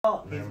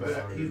name of the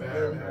song is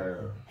Bad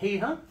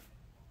Bad.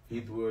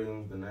 Heath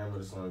Williams, the name of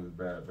the song is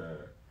Bad Bad.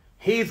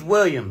 Heath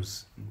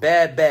Williams,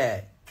 Bad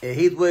Bad. And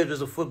Heath Williams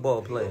is a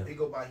football player. He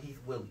go by Heath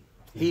Willie.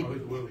 Heath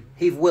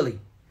Willie.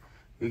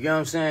 You get what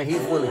I'm saying?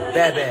 Heath Willie,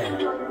 Bad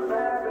Bad.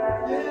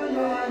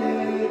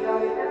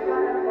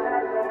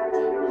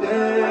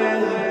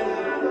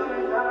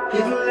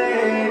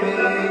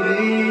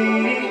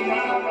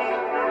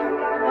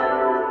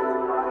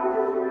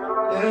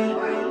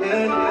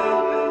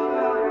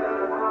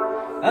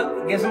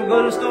 Guess I'm gonna go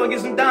to the store and get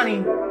some Donnie.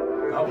 You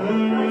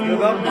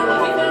go?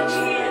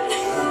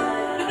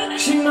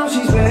 She knows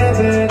she's bad,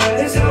 bad.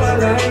 That's how I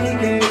like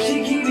it.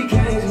 She keep it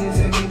crazy and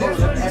sexy. That's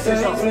what she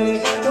says, man.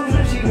 Don't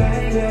know she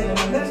like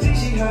that. Let's see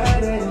she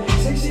hide it.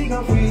 Say she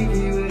gon' freak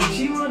me with it.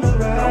 She wanna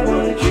ride. I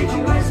wanna treat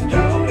you like some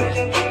dope.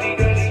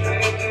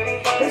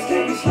 Let's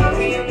take it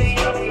slowly.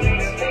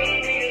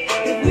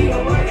 If we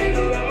don't work it,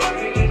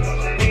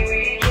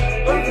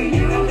 but for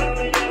you,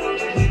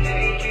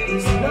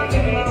 listen, I'll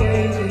take my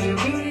ways. And your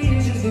beauty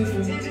is just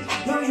different.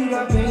 Know you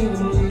got pain. You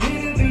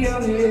need to be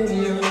out here.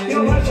 Yo,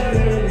 watch out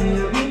here.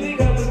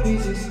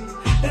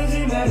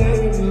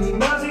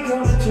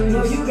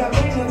 No, you got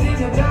pain up in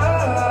the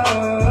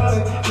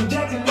dark.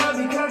 Rejecting love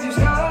because you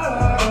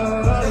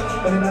scarred.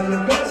 But now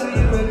you're best, so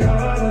you were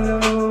gone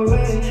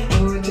away.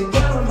 You would take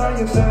down by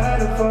your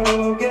side and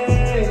forget.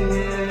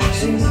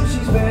 She knows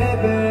she's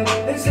bad, bad.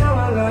 That's how I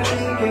like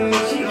it.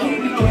 She keep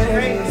it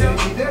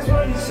crazy. That's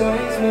what it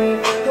says, man.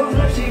 Don't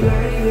know she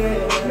right,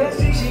 yeah. Let's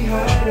see she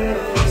hide it.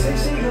 Say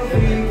she gon'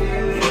 freak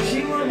it. She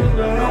wanna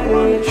ride. I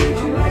wanna treat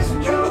you like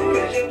some joke.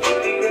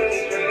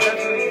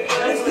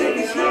 Let's take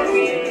it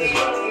slowly.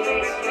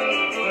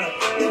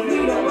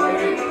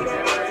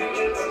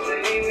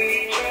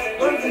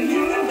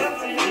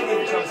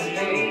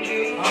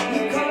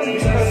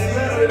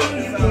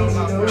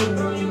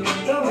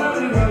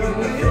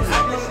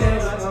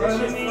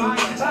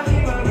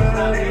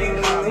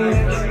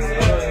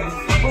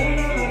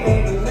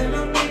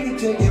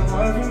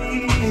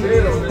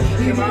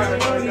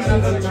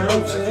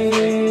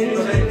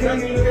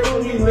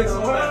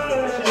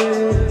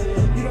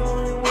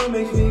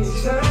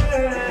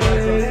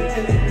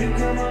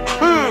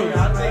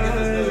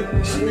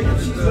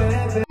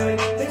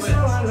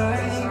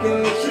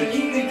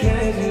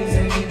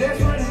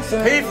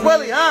 Heath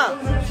Willie, huh?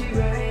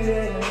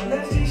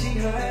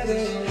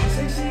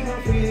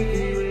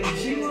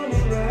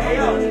 Hey,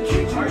 yo,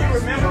 are you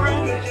remembering?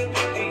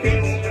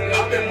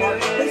 I've been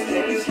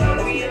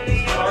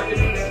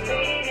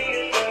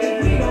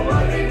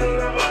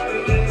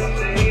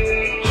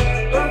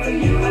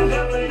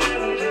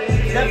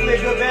definitely a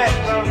good match,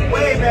 bro.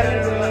 Way better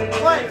than the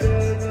play.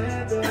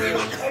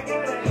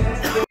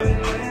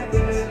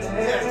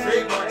 Yeah,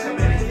 trademark come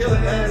in and kill it.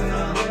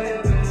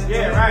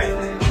 Yeah, right.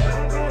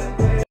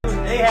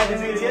 They had to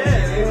be the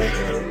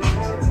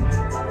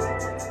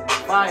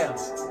Fire.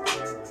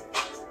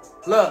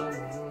 Look,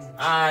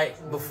 alright,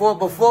 before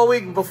we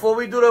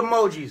do the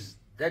emojis,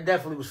 that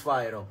definitely was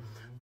fire though.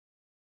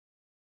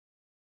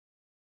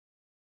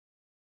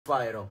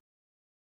 Fire though.